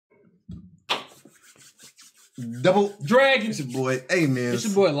Double Dragon. It's your boy AMENZ. It's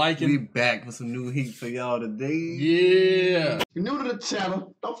your boy Liking. We back with some new heat for y'all today. Yeah. If you're new to the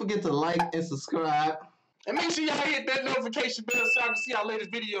channel, don't forget to like and subscribe. And make sure y'all hit that notification bell so y'all can see our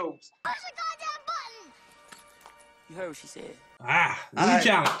latest videos. Push the goddamn button! You heard what she said. New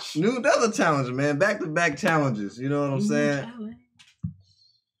challenge. Another challenge, man. Back-to-back challenges. You know what I'm saying?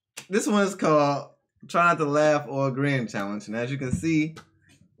 This one's called Try Not to Laugh or Grin Challenge. And as you can see,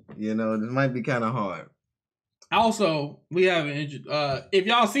 you know, this might be kind of hard. Also, we have an if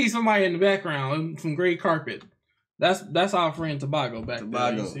y'all see somebody in the background, some gray carpet, that's our friend Tobago back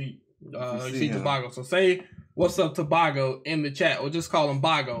there. You see Tobago. So say what's up Tobago in the chat, or just call him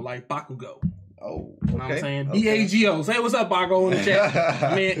Bago, like Bakugo. Oh, you know what I'm saying? B-A-G-O. Say what's up, Bago, in the chat.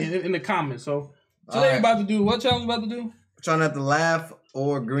 I mean, in the comments. So today we're about to do, what challenge we about to do? Try Not to Laugh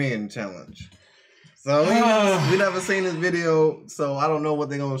or Grin Challenge. So we never seen this video, so I don't know what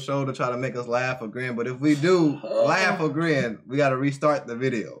they're gonna show to try to make us laugh or grin. But if we do laugh or grin, we gotta restart the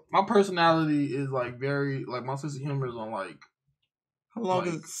video. My personality is like my sense of humor is on like, how long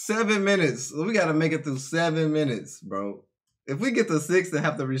is it? 7 minutes. We gotta make it through 7 minutes, bro. If we get to 6 and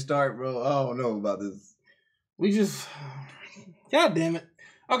have to restart, bro, I don't know about this. We just, God damn it.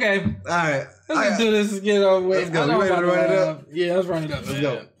 Okay. All right. Let's do this. Let's get it over with. Let's go. You ready to run it up? Yeah, let's run it up. Let's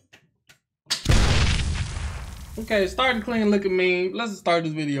go. Okay, starting clean, look at me. Let's start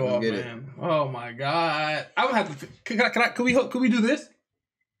this video off, man. Oh my god. I would have to, could we do this?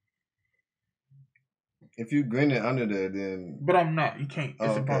 If you grin it under there, then... But I'm not. You can't.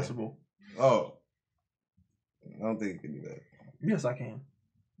 It's impossible. Oh. I don't think you can do that. Yes, I can.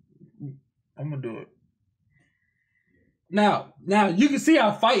 I'm gonna do it. Now, you can see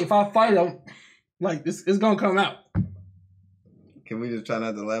I fight. If I fight them, like, it's gonna come out. Can we just try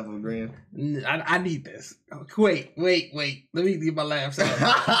not to laugh or grin? I need this. Wait. Let me get my laughs out.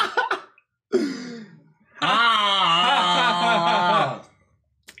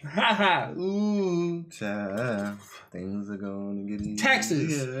 Ooh, child. Things are gonna get easy.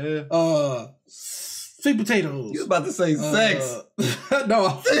 Taxes. Sweet potatoes. You was about to say sex.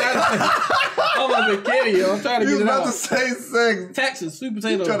 No, I'm about to kidding you. I'm trying to get it out. You was about to say sex. Taxes, sweet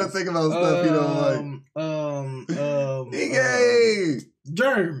potatoes. You trying to think about stuff you don't like.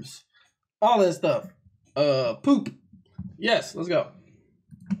 Germs. All that stuff. Poop. Yes, let's go.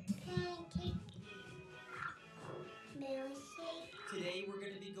 Today we're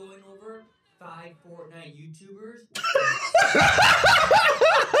going to be going over 5 Fortnite YouTubers.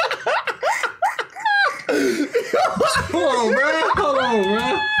 Hold on,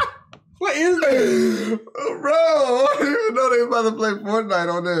 bro. What is this? Bro, I didn't even know they were about to play Fortnite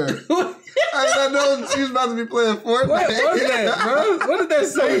on there. I did not know she was about to be playing Fortnite. What was that, bro? What did that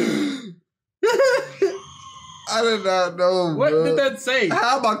say? I did not know, What bro. did that say?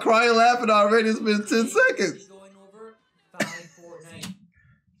 How am I crying laughing already? It's been 10 seconds. Going over 5 Fortnite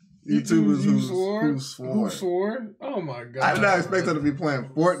YouTubers who swore. Who swore? Oh my god. I did not expect her to be playing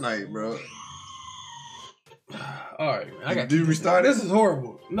Fortnite, bro. Alright, man. Did you restart it? This is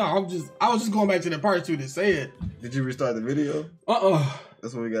horrible. No, I was just going back to the part 2 to say it. Did you restart the video?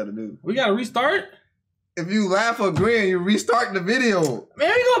 That's what we gotta do. We gotta restart? If you laugh or grin, you restart the video.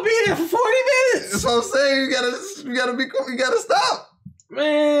 Man, we gonna be there for 40 minutes. That's what I'm saying. You gotta stop.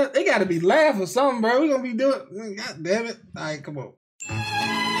 Man, they gotta be laughing or something, bro. We gonna be doing, god damn it. Alright, come on.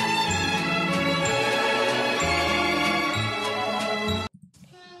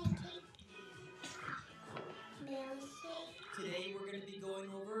 Today we're going to be going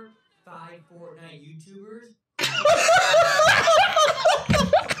over 5 Fortnite YouTubers.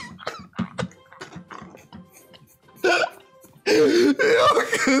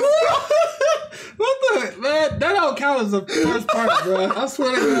 What the man? That don't count as the first part, bro. I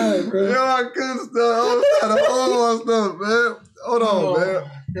swear to God, bro. Yo, I couldn't stop. I was trying to hold on stuff, man. Hold on, man.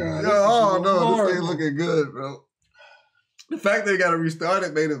 God, Yo, oh no, this ain't looking good, bro. The fact they gotta restart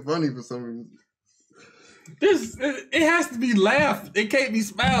it made it funny for some reason. It has to be laughed. It can't be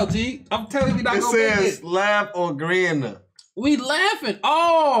smiled, G. I'm telling you, not gonna make it. It says laugh or grin. We laughing.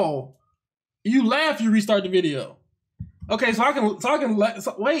 Oh, you laugh, you restart the video. Okay, so I can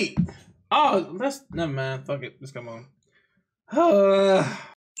wait. Oh, never mind. Fuck it. Just come on.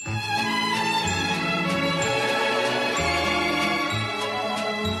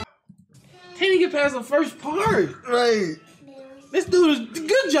 Can't even get past the first part. Right. This dude is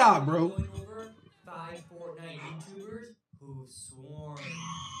good job, bro. Going over 5 Fortnite YouTubers who've sworn.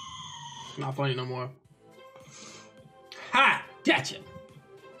 Not funny no more. Ha! Gotcha.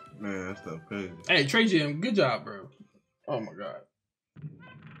 Man, that stuff crazy. Hey, Trey Jim, good job, bro. Oh my god.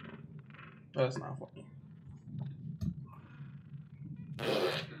 That's not funny.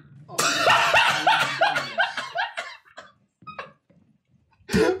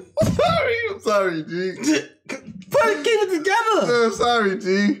 sorry, G. Keep it together. I'm sorry,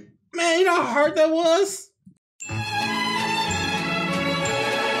 G. Man, you know how hard that was?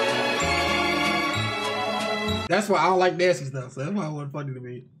 That's why I don't like nasty stuff, so that's why it wasn't funny to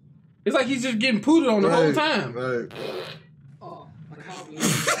me. It's like he's just getting pooted on the whole time. Right. Oh, I can't believe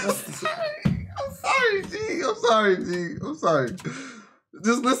it. I'm sorry, G. I'm sorry, G. I'm sorry.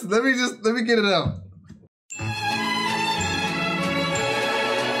 Just listen. Let me get it out.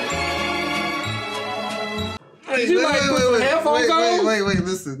 Did you like put some headphones on? Wait.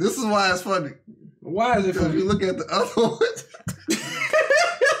 Listen. This is why it's funny. Why is it Because funny? if you look at the other one.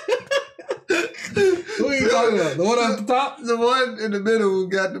 Who are you talking about? The one up the top? The one in the middle who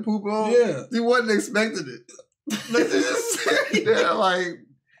got the poop on? Yeah. He wasn't expecting it. Like, just sitting there like...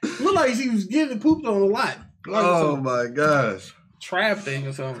 Looked like he was getting pooped on a lot. Like oh my gosh. Trap thing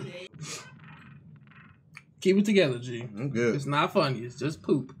or something. Keep it together, G. I'm good. It's not funny. It's just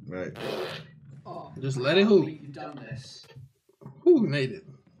poop. Right. Oh, Just let it hoop. you've done this. Who made it?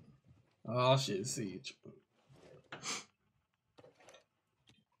 Oh shit, Siege.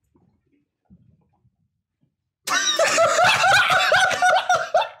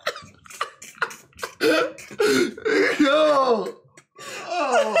 Yo!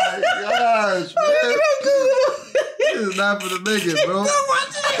 Oh my gosh, man. This is not for the make it, bro.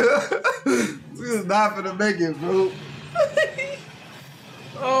 This is not for the make it, bro.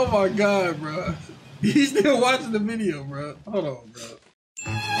 Oh my god, bro. He's still watching the video, bro. Hold on, bro.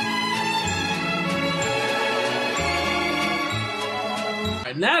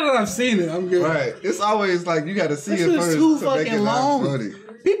 Right, now that I've seen it, I'm good. Right. It's always like you gotta see This it is first too to make fucking it long. not funny.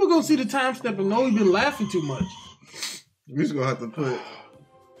 People gonna see the time step and know we've been laughing too much. We just gonna have to put.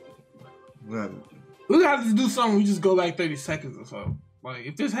 We got to do something. We just go back 30 seconds or so. Like,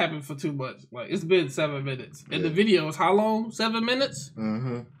 if this happened for too much, like, it's been 7 minutes. And the video is how long? 7 minutes?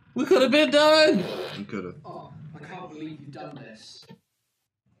 Mm-hmm. We could have been done. We could have. Oh, I can't believe you've done this.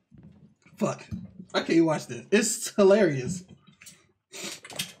 Fuck. I can't watch this. It's hilarious.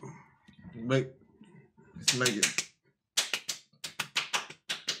 Let's make it.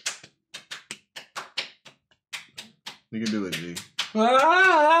 You can do it, G.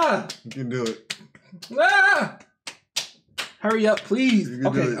 Ah! You can do it. Ah! Hurry up, please. You can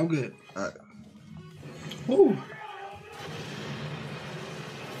Okay, do it. I'm good. All right. Woo.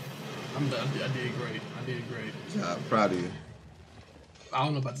 I'm done. I did great. I did great. Yeah, I'm proud of you. I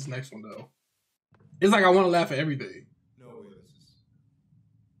don't know about this next one, though. It's like I want to laugh at everything. No way this is.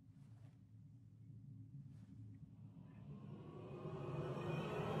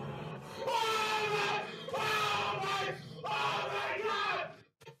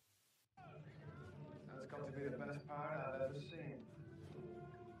 That's got to be the best part I've ever seen.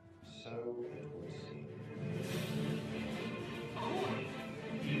 So interesting.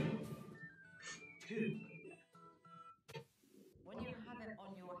 When you have it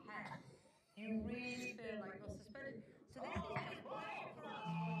on your head, you really feel like you're suspended. So this is just right for us.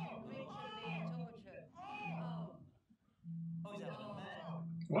 Richard being tortured. Oh. Oh, is that a man?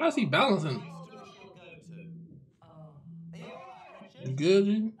 Why is he balancing? Oh. You good,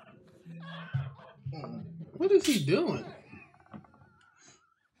 G? What is he doing?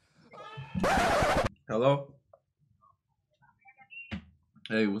 Hello?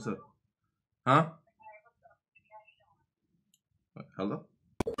 Hey, what's up? Huh? Hello?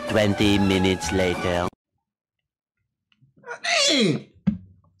 20 minutes later. Dang!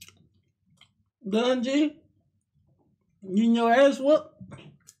 Done, G? You your ass whooped?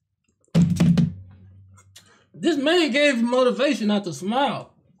 This man gave him motivation not to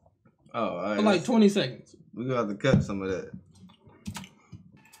smile Oh, all right. for like 20 seconds. We're gonna have to cut some of that. So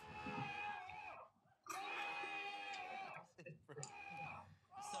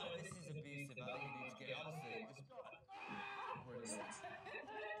this is abusive. I think you need to get honestly.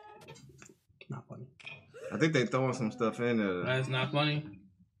 Not funny. I think they throwing some stuff in there. That's not funny.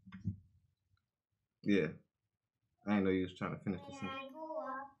 Yeah. I didn't know you was trying to finish this. When I grow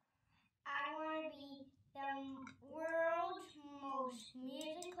up, I want to be the world's most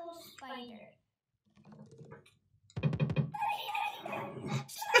musical spider.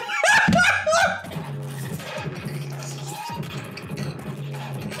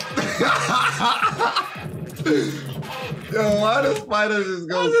 Yo, why the spiders just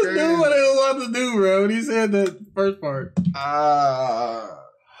go I just crazy? knew what they wanted to do, bro, when he said that first part. Oh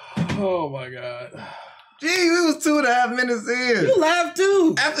my god. Gee, we was 2.5 minutes in. You laughed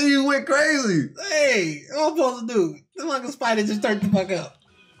too. After you went crazy. Hey, what am I supposed to do? The fucking spider just turned the fuck up.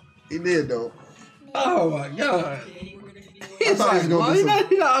 He did though. Oh my god. I thought he was gonna do some.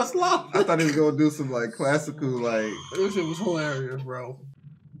 He not slow. I thought he was gonna do some like classical like. This shit was hilarious, bro.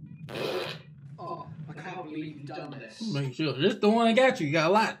 can't believe you've done this. Make sure. This the one I got you. You got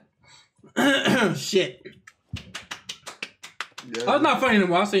a lot. Shit. Yeah. That's not funny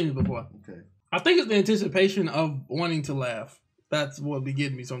anymore. I've seen it before. Okay. I think it's the anticipation of wanting to laugh. That's what be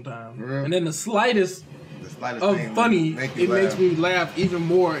getting me sometimes. Really? And then the slightest of thing funny, makes it you makes laugh. me laugh even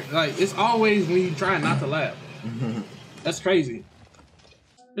more. Like, it's always when you try not to laugh. That's crazy.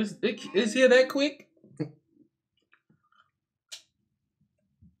 It's here that quick? When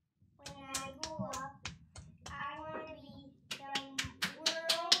I grow up, I want to be the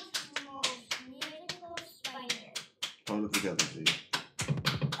world's most musical spider. Hold it together, G.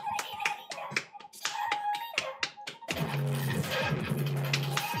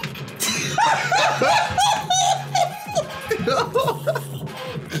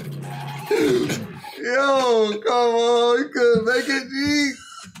 Yo, come on, you couldn't make it, G.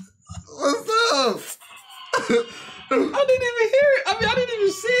 What's up? I didn't even hear it. I mean, I didn't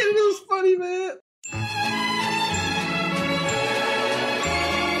even see it. It was funny, man.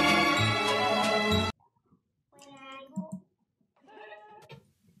 When I go,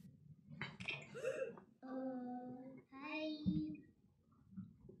 hi.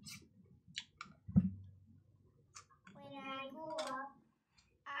 When I grow up,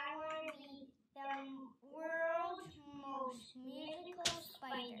 I want to be the world's most musical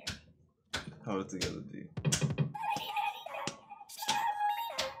spider. Hold it together, G.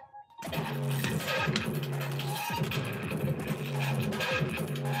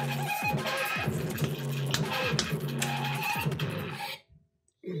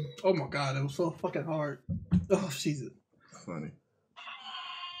 Oh my god, it was so fucking hard. Oh, Jesus. Funny.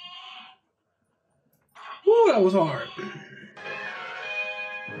 Woo, that was hard.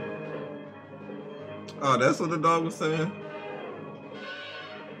 Oh, that's what the dog was saying?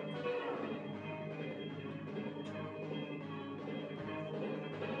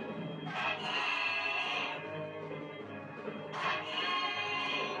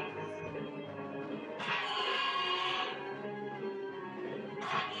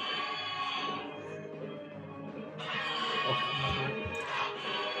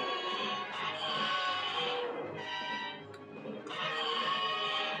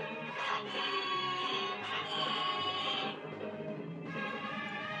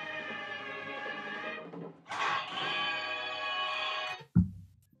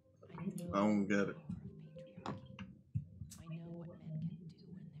 I don't get it.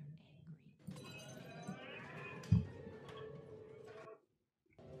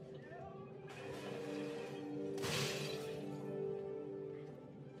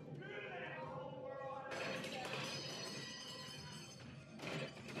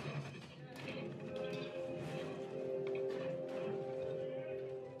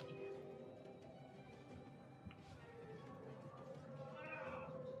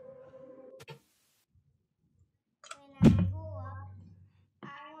 When I grow up, I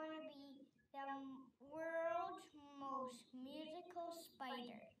want to be the world's most musical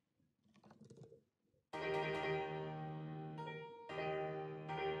spider.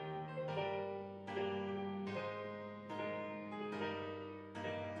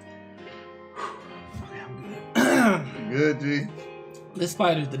 Good, G. This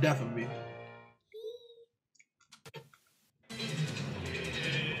spider's the death of me.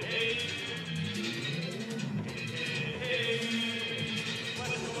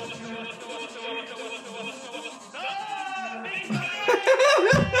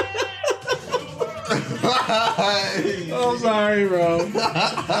 I'm sorry, bro.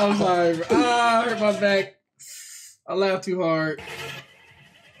 I'm sorry, bro. Ah, I hurt my back. I laughed too hard.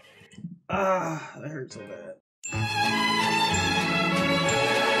 Ah, that hurt so bad.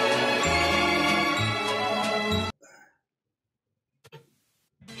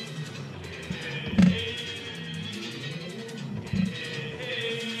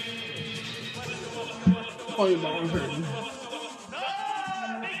 Oh, your mom hurting.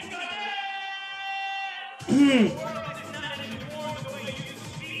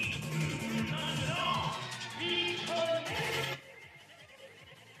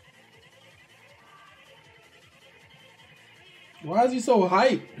 Why is he so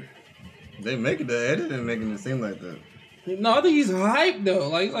hyped? They making the editing making it seem like that. No, I think he's hyped though.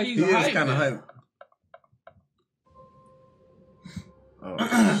 Like he's He hyped. is kind of hyped.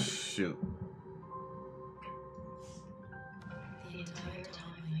 Oh shoot! The entire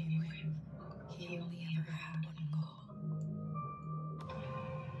time I knew him, he only ever had one goal: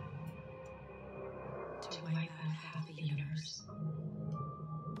 to wipe out half the universe.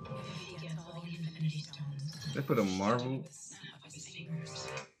 If he gets all the Infinity Stones, They put a Marvel. snap of his fingers.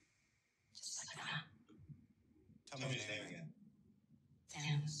 Just like that. Tell me his name again.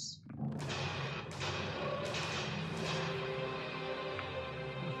 Thanos.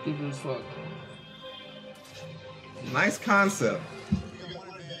 Stupid as fuck. Nice concept.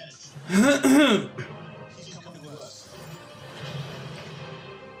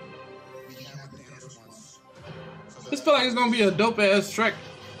 This feel like it's gonna be a dope ass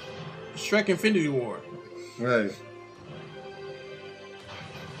Shrek Infinity War. Right.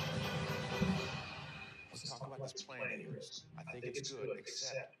 Let's talk about this plan of yours. I think it's good,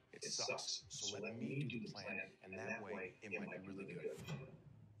 except it sucks. So let me do the plan, and that way it might be really good.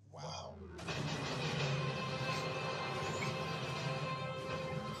 Wow.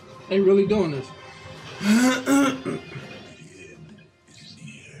 They really doing this.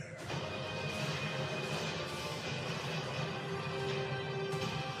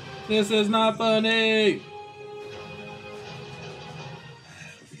 This is not funny.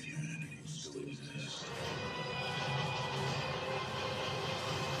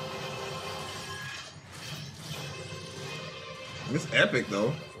 It's epic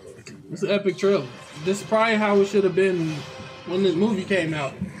though. It's an epic trailer. This is probably how it should have been when this movie came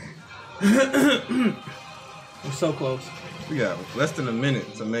out. We're so close. We got less than a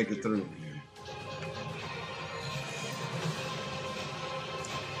minute to make it through.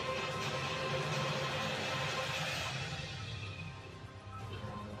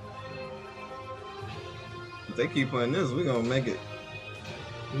 If they keep playing this, we're gonna make it.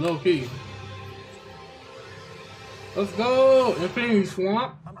 Low key. Let's go! Infinity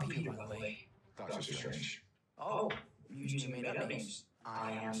Swamp. I'm Peter, by the way. Doctor Strange. Oh, you two made up names.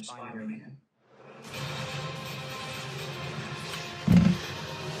 I am Spider-Man.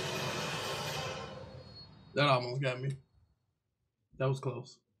 That almost got me. That was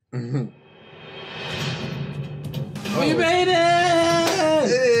close. Oh. We made it!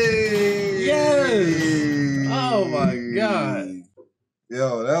 Hey! Yes! Oh my god.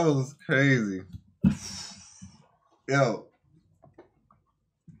 Yo, that was crazy. Yo.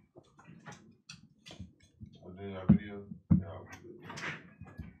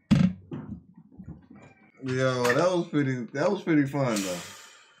 Yo, that was pretty fun though.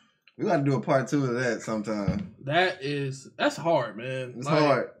 We gotta do a part 2 of that sometime. That's hard, man. It's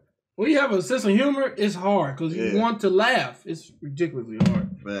hard. When you have a sense of humor, it's hard because you want to laugh. It's ridiculously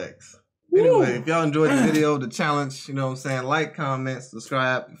hard. Facts. Anyway, if y'all enjoyed the video, the challenge, you know what I'm saying, like, comment,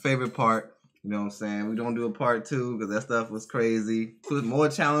 subscribe, your favorite part. You know what I'm saying? We don't do a part 2 because that stuff was crazy. Put more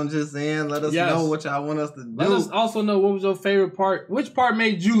challenges in. Let us know what y'all want us to do. Let us also know what was your favorite part. Which part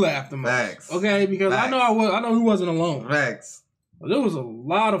made you laugh the most? Facts. Okay, because Facts. I know who wasn't alone. Facts. There was a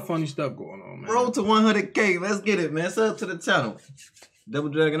lot of funny stuff going on, man. Roll to 100K. Let's get it, man. Sub to the channel. Double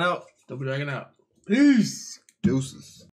Dragon out. Double Dragon out. Peace. Deuces.